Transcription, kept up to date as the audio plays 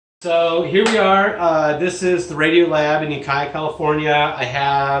So here we are. This is the radio lab in Ukiah, California. I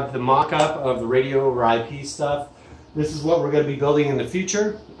have the mock-up of the radio over IP stuff. This is what we're going to be building in the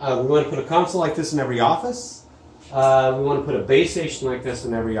future. We want to put a console like this in every office. We want to put a base station like this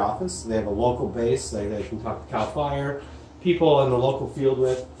in every office. They have a local base they can talk to CAL FIRE, people in the local field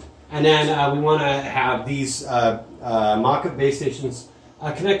with. And then we want to have these mock-up base stations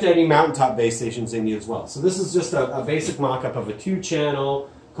connect to any mountaintop base stations they need as well. So this is just a basic mock-up of a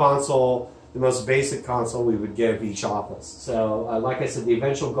 2-channel console, the most basic console we would give each office. So like I said, the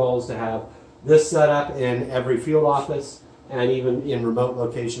eventual goal is to have this set up in every field office and even in remote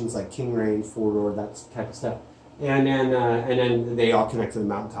locations like King Range, Fort Ord, that type of stuff. And then they all connect to the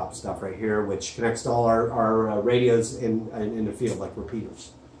mountaintop stuff right here, which connects to all our radios in the field, like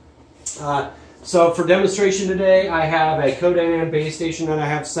repeaters. So for demonstration today, I have a codan base station that I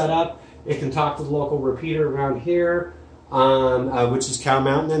have set up. It can talk to the local repeater around here, which is Cow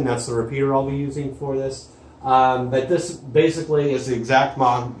Mountain, and that's the repeater I'll be using for this. But this basically is the exact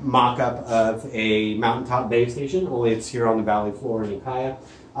mock-up of a mountaintop base station, only it's here on the valley floor in Ukiah.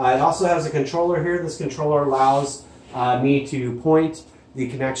 It also has a controller here. This controller allows me to point the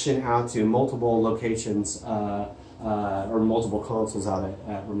connection out to multiple locations or multiple consoles out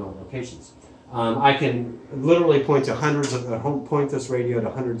at remote locations. I can literally point this radio to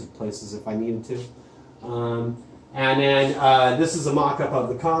hundreds of places if I needed to. And then this is a mock-up of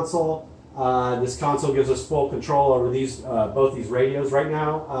the console. This console gives us full control over these both these radios right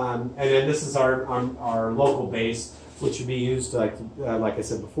now. And then this is our local base, which would be used, like I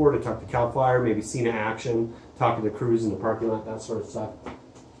said before, to talk to CAL FIRE, maybe Cena Action, talking to crews in the parking lot, that sort of stuff.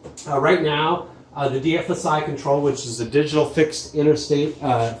 Right now, the DFSI control, which is a digital fixed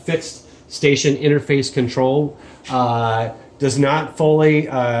station interface control, does not fully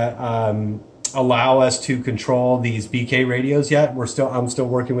allow us to control these BK radios yet. I'm still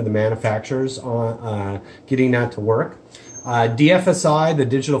working with the manufacturers on getting that to work. DFSI, the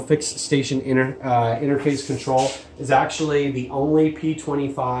digital fixed station interface control, is actually the only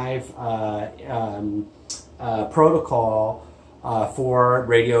P25 protocol for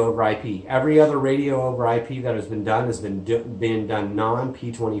radio over IP. Every other radio over IP that has been done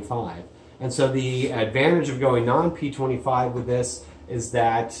non-P25. And so the advantage of going non-P25 with this is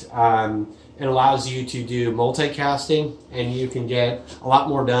that it allows you to do multicasting, and you can get a lot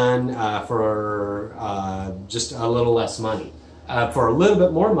more done for just a little less money. For a little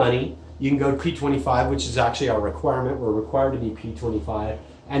bit more money, you can go to P25, which is actually our requirement. We're required to be P25,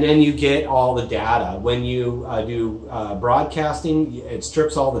 and then you get all the data. When you do broadcasting, it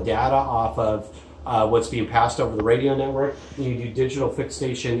strips all the data off of what's being passed over the radio network. When you do digital fixed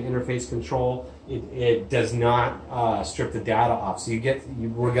station interface control, it does not strip the data off. So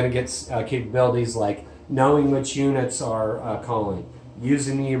we're going to get capabilities like knowing which units are calling,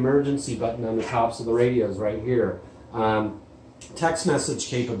 using the emergency button on the tops of the radios right here, text message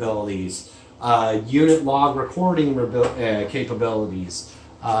capabilities, unit log recording capabilities,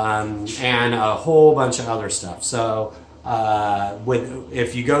 and a whole bunch of other stuff. So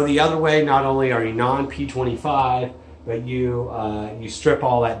if you go the other way, not only are you non-P25, but you strip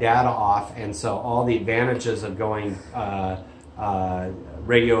all that data off, and so all the advantages of going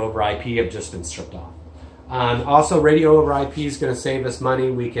radio over IP have just been stripped off. Also, radio over IP is going to save us money.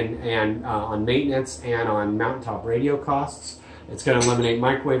 We can on maintenance and on mountaintop radio costs. It's going to eliminate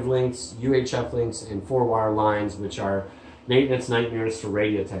microwave links, UHF links, and 4-wire lines, which are maintenance nightmares for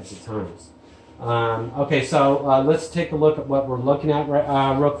radio techs at times. Okay, so let's take a look at what we're looking at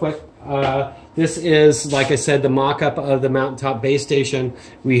real quick. This is, like I said, the mock-up of the mountaintop base station.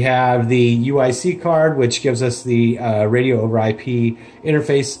 We have the UIC card, which gives us the radio over IP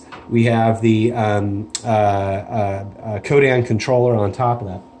interface. We have the codan controller on top of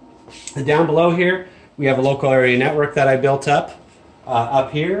that. And down below here, we have a local area network that I built up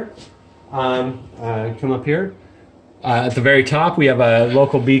here. Come up here. At the very top, we have a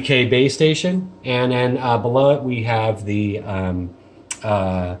local BK base station, and then below it, we have the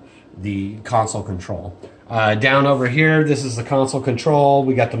console control. Down over here, this is the console control.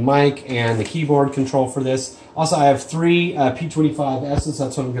 We got the mic and the keyboard control for this. Also, I have 3 P25Ss.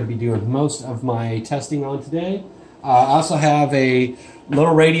 That's what I'm going to be doing most of my testing on today. I also have a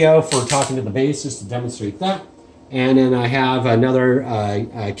little radio for talking to the base, just to demonstrate that. And then I have another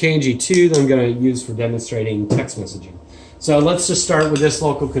KNG2 that I'm going to use for demonstrating text messaging. So let's just start with this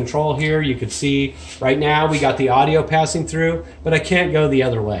local control here. You can see right now we got the audio passing through, but I can't go the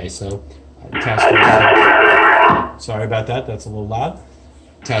other way. So test 1, 2. Sorry about that. That's a little loud.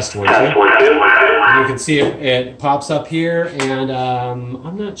 Test 1, 2. You can see it pops up here, and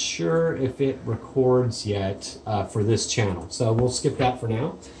I'm not sure if it records yet for this channel. So we'll skip that for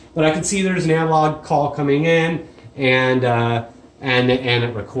now. But I can see there's an analog call coming in, and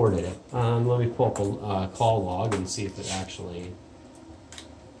it recorded it. Let me pull up a call log and see if it actually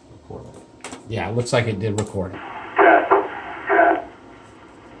recorded it. Yeah, it looks like it did record it.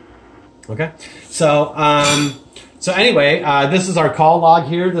 Okay, so anyway, this is our call log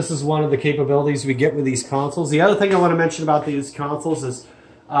here. This is one of the capabilities we get with these consoles. The other thing I want to mention about these consoles is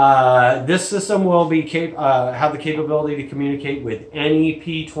this system will be have the capability to communicate with any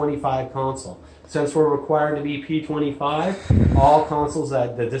P25 console. Since we're required to be P25, all consoles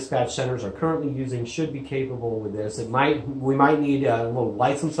that the dispatch centers are currently using should be capable with this. We might need a little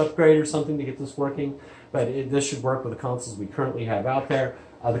license upgrade or something to get this working, but this should work with the consoles we currently have out there.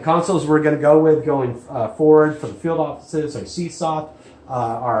 The consoles we're going to go with going forward for the field offices are CSOFT.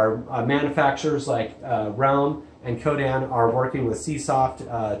 Our manufacturers like Relm and Codan are working with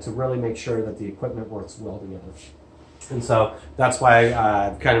CSOFT to really make sure that the equipment works well together. And so that's why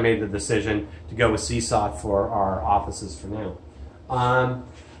I've kind of made the decision to go with CSOFT for our offices for now.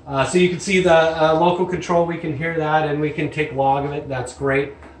 So you can see the local control, we can hear that and we can take log of it, that's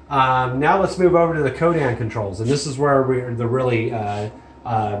great. Now let's move over to the codan controls, and this is where the really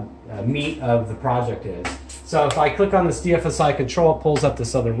meat of the project is. So if I click on this DFSI control, it pulls up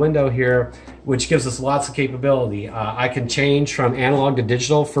this other window here, which gives us lots of capability. I can change from analog to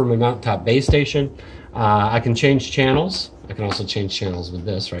digital for my mountaintop base station. I can change channels. I can also change channels with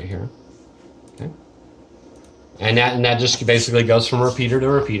this right here. Okay. And that just basically goes from repeater to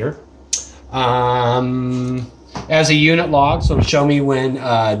repeater. As a unit log, so it'll show me when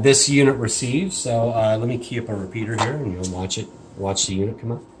this unit receives. So let me key up a repeater here and you'll watch the unit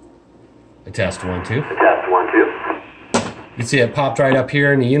come up. A test 1 2. You can see it popped right up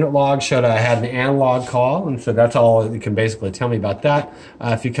here in the unit log, showed I had an analog call, and so that's all it can basically tell me about that.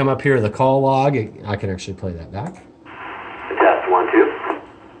 If you come up here to the call log, I can actually play that back. Test 1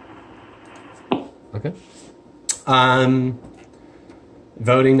 2. Okay.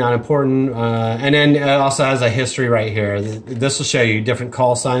 Voting, not important. And then it also has a history right here. This will show you different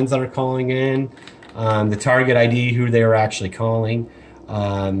call signs that are calling in, the target ID, who they were actually calling.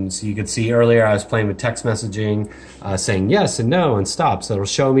 So you could see earlier I was playing with text messaging, saying yes and no and stop. So it'll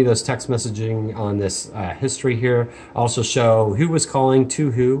show me those text messaging on this history here. Also show who was calling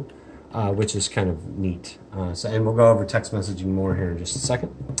to who, which is kind of neat. And we'll go over text messaging more here in just a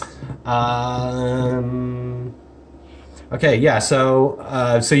second. Okay, yeah,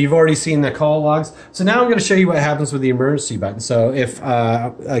 so you've already seen the call logs. So now I'm going to show you what happens with the emergency button. So if,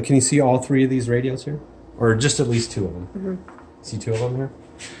 can you see all 3 of these radios here? Or just at least 2 of them? Mm-hmm. See 2 of them here?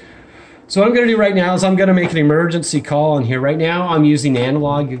 So what I'm going to do right now is I'm going to make an emergency call on here. Right now I'm using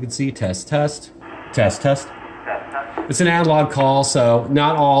analog. You can see test, test, test, test. It's an analog call, so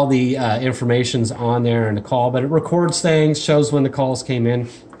not all the information's on there in the call, but it records things, shows when the calls came in.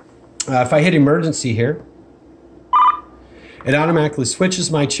 If I hit emergency here, it automatically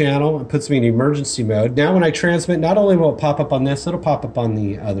switches my channel and puts me in emergency mode. Now when I transmit, not only will it pop up on this, it'll pop up on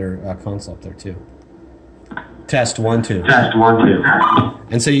the other console up there too. Test 1 2. Test 1 2.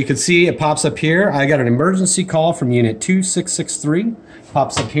 And so you can see it pops up here. I got an emergency call from unit 2663.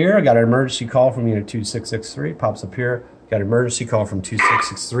 Pops up here. I got an emergency call from unit 2663. Pops up here. Got an emergency call from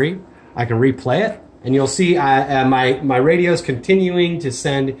 2663. I can replay it, and you'll see my radio is continuing to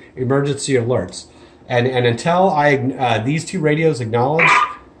send emergency alerts. And until these 2 radios acknowledge,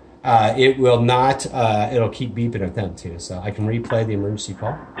 it will not. It'll keep beeping at them too. So I can replay the emergency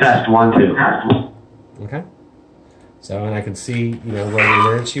call. Test 1 2. Okay. So, and I can see, where the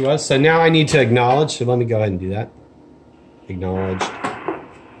emergency was. So now I need to acknowledge. So let me go ahead and do that. Acknowledge.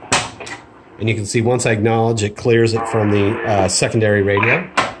 And you can see once I acknowledge, it clears it from the secondary radio.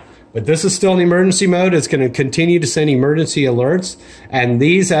 But this is still in emergency mode. It's going to continue to send emergency alerts. And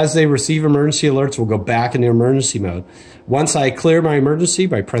these, as they receive emergency alerts, will go back into emergency mode. Once I clear my emergency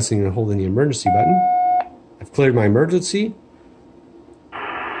by pressing and holding the emergency button, I've cleared my emergency.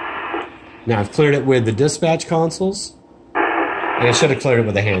 Now I've cleared it with the dispatch consoles, and I should have cleared it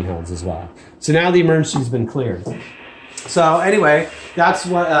with the handhelds as well. So now the emergency's been cleared. So anyway, that's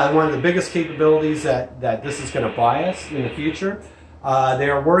what one of the biggest capabilities that this is going to buy us in the future.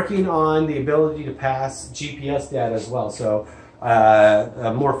 They are working on the ability to pass GPS data as well. So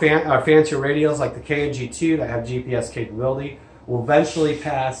fancier radios like the KNG2 that have GPS capability will eventually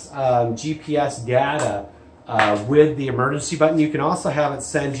pass GPS data with the emergency button. You can also have it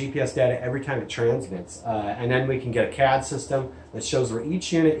send GPS data every time it transmits. And then we can get a CAD system that shows where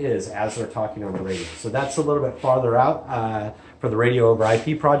each unit is as they're talking on the radio. So that's a little bit farther out for the radio over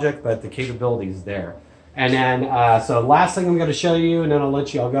IP project, but the capability is there. And then, so last thing I'm going to show you, and then I'll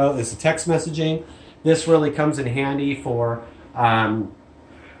let you all go, is the text messaging. This really comes in handy for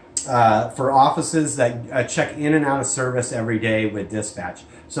for offices that check in and out of service every day with dispatch.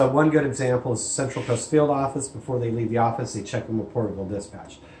 So one good example is Central Coast Field Office. Before they leave the office, they check them with portable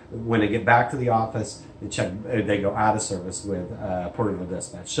dispatch. When they get back to the office, they go out of service with portable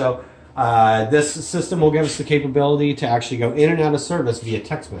dispatch. So this system will give us the capability to actually go in and out of service via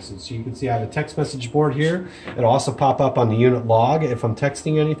text message. So you can see I have a text message board here. It'll also pop up on the unit log if I'm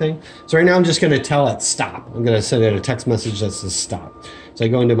texting anything. So right now I'm just going to tell it stop. I'm going to send it a text message that says stop. So I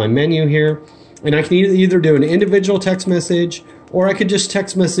go into my menu here, and I can either do an individual text message, or I could just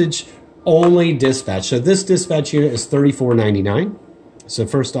text message only dispatch. So this dispatch unit is $34.99. So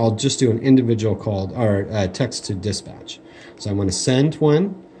first I'll just do an individual call or text to dispatch. So I'm going to send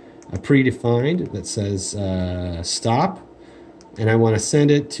one, a predefined that says stop, and I want to send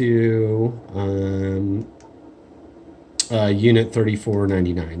it to unit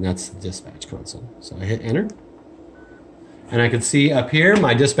 $34.99. That's the dispatch console. So I hit enter. And I can see up here,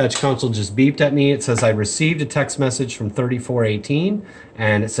 my dispatch console just beeped at me. It says I received a text message from 3418,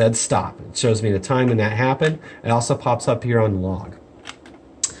 and it said stop. It shows me the time when that happened. It also pops up here on the log.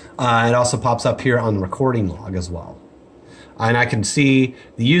 It also pops up here on the recording log as well. And I can see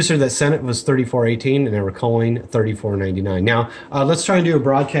the user that sent it was 3418, and they were calling 3499. Now, let's try and do a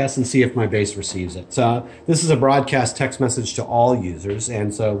broadcast and see if my base receives it. So this is a broadcast text message to all users,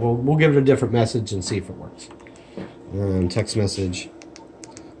 and so we'll give it a different message and see if it works. Text message,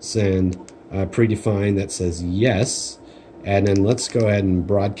 send predefined that says yes, and then let's go ahead and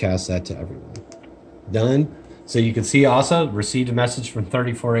broadcast that to everyone. Done. So you can see also received a message from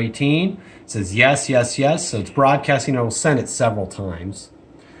 3418. It says yes, yes, yes. So it's broadcasting. It will send it several times.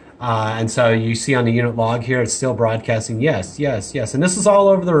 And so you see on the unit log here, it's still broadcasting yes, yes, yes. And this is all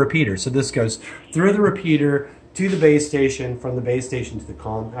over the repeater. So this goes through the repeater to the base station, from the base station to the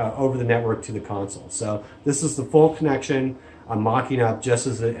over the network to the console. So this is the full connection. I'm mocking up just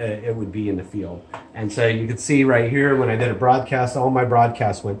as it would be in the field. And so you can see right here, when I did a broadcast, all my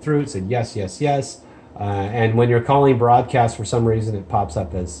broadcasts went through. It said yes, yes, yes. And when you're calling broadcast, for some reason, it pops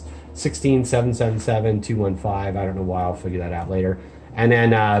up as 16777-215. I don't know why. I'll figure that out later. And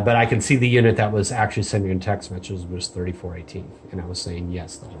then, but I can see the unit that was actually sending a text message was 3418, and I was saying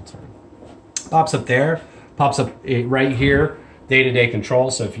yes the whole time. Pops up there. Pops up right here, day-to-day control.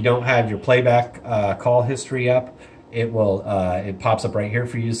 So if you don't have your playback call history up, it will. It pops up right here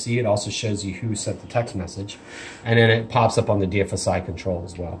for you to see. It also shows you who sent the text message, and then it pops up on the DFSI control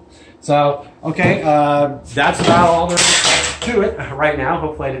as well. So okay, that's about all there is to it right now.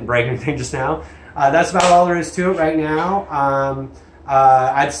 Hopefully I didn't break anything just now. That's about all there is to it right now.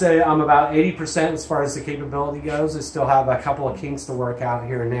 I'd say I'm about 80% as far as the capability goes. I still have a couple of kinks to work out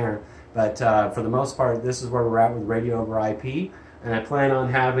here and there. But for the most part, this is where we're at with radio over IP. And I plan on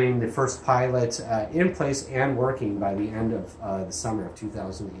having the first pilot in place and working by the end of the summer of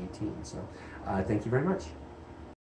 2018. So thank you very much.